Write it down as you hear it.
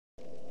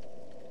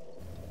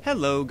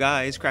Hello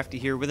guys, Crafty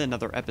here with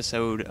another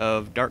episode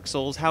of Dark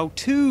Souls How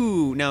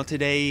To! Now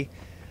today,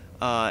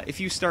 if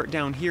you start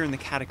down here in the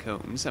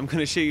Catacombs, I'm going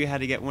to show you how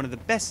to get one of the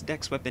best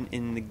dex weapon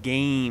in the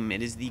game.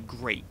 It is the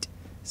Great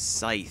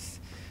Scythe.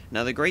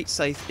 Now the Great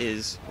Scythe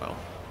is, well,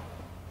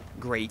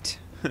 great,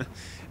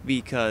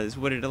 because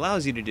what it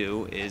allows you to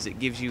do is it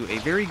gives you a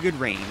very good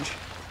range,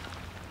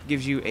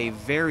 gives you a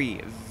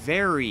very,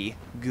 very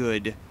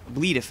good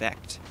bleed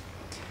effect,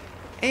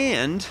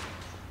 and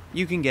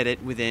you can get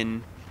it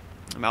within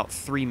about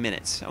 3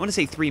 minutes. I want to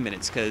say 3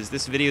 minutes because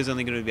this video is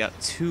only going to be about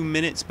 2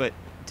 minutes, but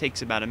it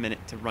takes about a minute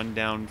to run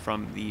down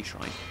from the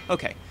shrine.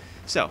 Okay,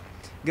 so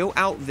go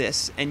out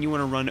this, and you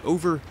want to run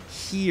over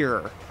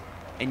here,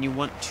 and you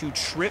want to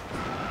trip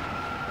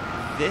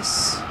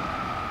this.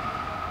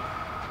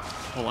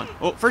 Hold on.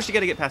 Well, first you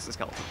got to get past the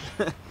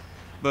skeleton.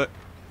 But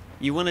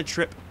you want to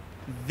trip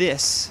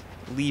this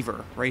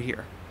lever right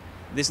here.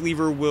 This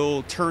lever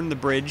will turn the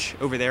bridge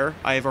over there.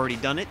 I have already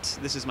done it.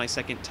 This is my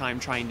second time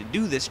trying to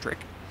do this trick.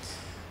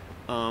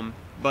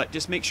 But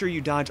just make sure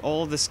you dodge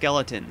all of the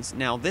skeletons.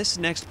 Now, this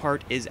next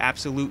part is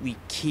absolutely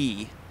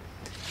key.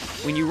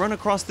 When you run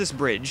across this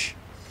bridge,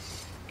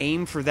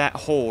 aim for that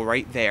hole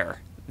right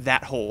there.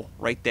 That hole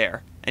right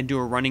there. And do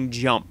a running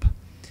jump.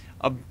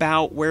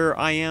 About where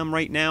I am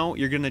right now,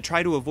 you're going to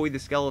try to avoid the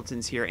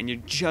skeletons here, and you're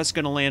just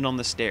going to land on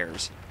the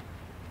stairs.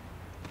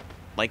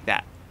 Like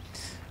that.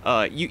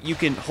 You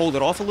can hold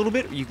it off a little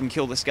bit, or you can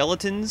kill the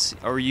skeletons,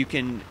 or you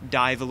can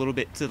dive a little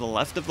bit to the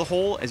left of the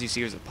hole. As you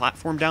see, there's a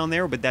platform down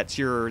there, but that's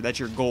your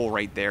goal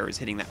right there, is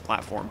hitting that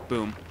platform.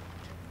 Boom.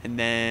 And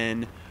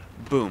then,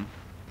 boom.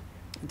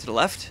 And to the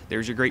left,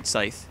 there's your Great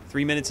Scythe.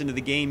 3 minutes into the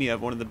game, you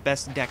have one of the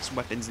best dex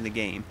weapons in the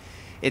game.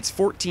 It's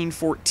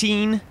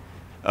 14-14,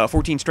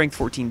 14 strength,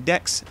 14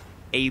 dex,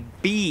 a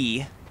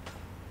B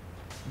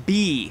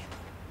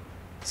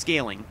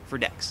scaling for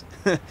dex.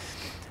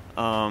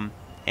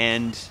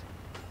 And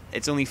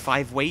it's only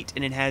 5 weight,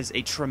 and it has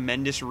a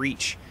tremendous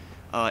reach.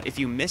 If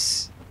you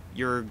miss,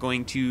 you're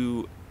going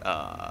to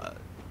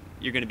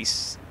be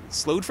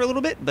slowed for a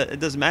little bit, but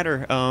it doesn't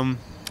matter.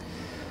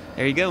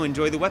 There you go.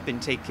 Enjoy the weapon.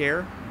 Take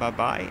care.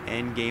 Bye-bye,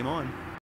 and game on.